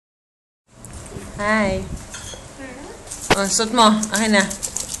Hi. Oh, suot mo. Akin na.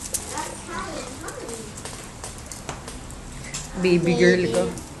 Baby girl ko.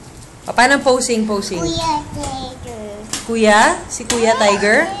 O, paano posing? Kuya Tiger. Kuya? Si Kuya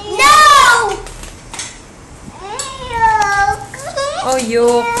Tiger? No! Oh,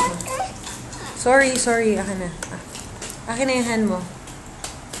 yuk. Sorry. Akin na. Akin na yung hand mo.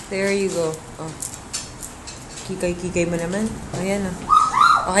 There you go. Oh. Kikay mo naman. Ayan, oh.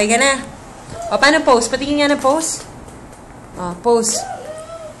 Okay ka na. O, paano pose? Patingin nga na pose. Oh, pose.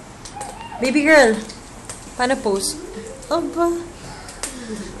 Baby girl. Paano pose? Aba.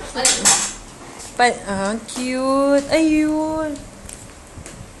 Cute. Ayun.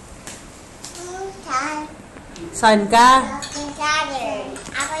 Saan ka?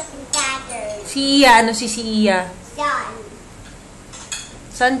 Ako si Tiger. Si Iya. Ano si Iya? Son.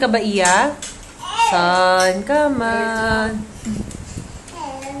 Saan ka ba, Iya? Saan ka man?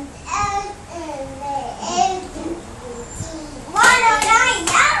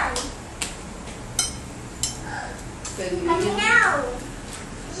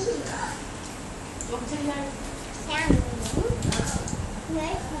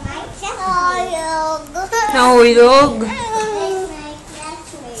 Nahulog.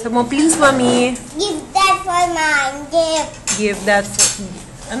 So mo, please, mommy. Give that for mine. Give that for...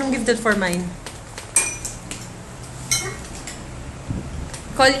 Anong give that for mine?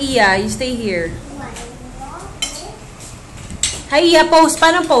 Call Iya. You stay here. Hi, Iya. Pose.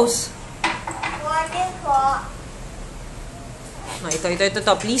 Paano pose? Water po. Oh,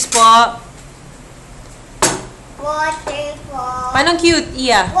 ito. Please po. Water po. Paano cute,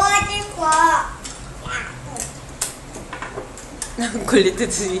 Iya? Water po. Ang kulit ito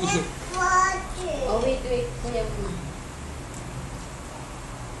si Iya. Water. Oh, wait. Kuya mo.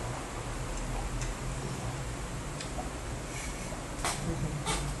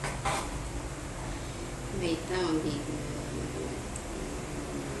 Wait lang, baby.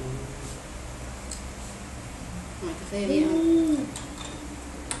 Kasi yan.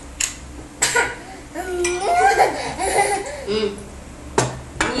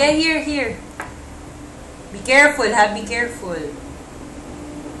 Yeah, here. Be careful, ha? Be careful.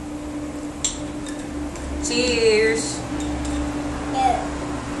 Cheers.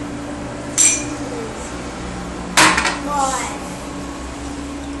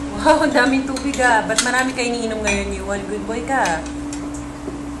 Wow, ang daming tubig, ah. Ba't marami kayo iniinom ngayon, Yuan? Good boy ka.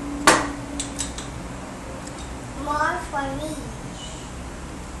 More for me.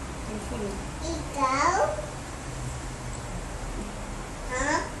 Ikaw?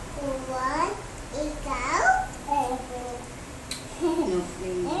 Huh? What? Ikaw?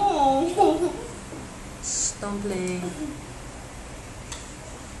 Shh, don't play.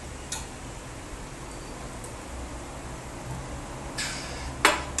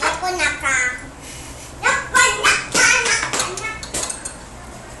 Naka.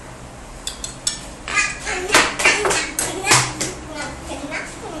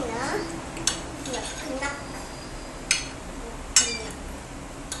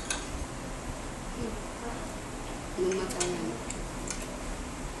 Mamatayan.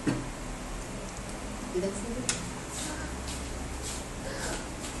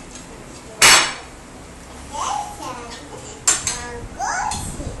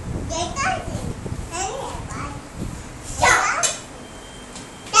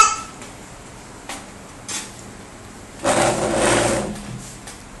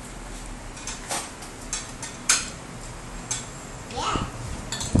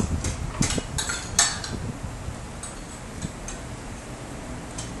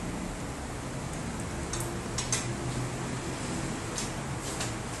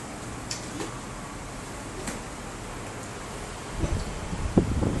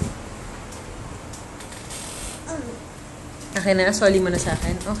 Okay na, sorry mo na sa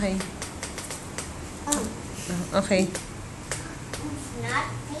akin. Okay. Okay.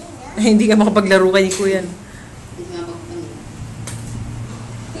 Hindi ka makapaglaro kay Kuya. Hindi nga ba ito?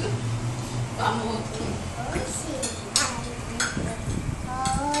 Pamo.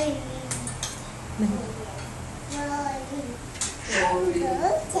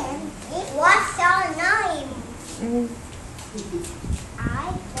 What's your name? Mm. I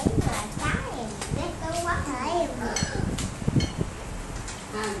think my time. Little what time?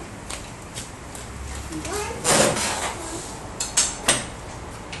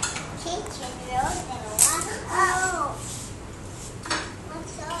 Kitchen road and what? Oh.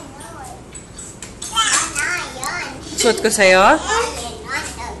 What's your name? Yan. Suot ko sa'yo?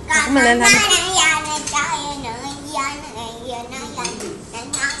 Ako malalaman.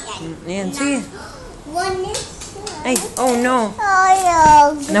 Ayan, sige. One is Ay, oh no.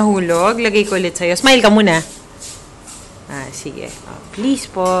 Ayog. Nahulog. Lagay ko ulit sa'yo. Smile ka muna. Sige. Oh, please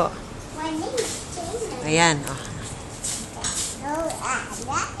po. My name is Tina. Ayan. Oh. No,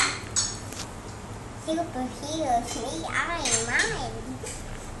 that. Superheroes, me, I'm mine.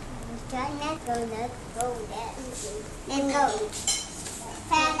 Try not go, let's go, let's go.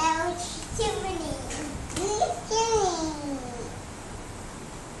 Fellow chimney, please chimney.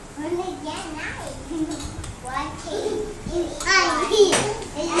 Only again, I watching. I'm here.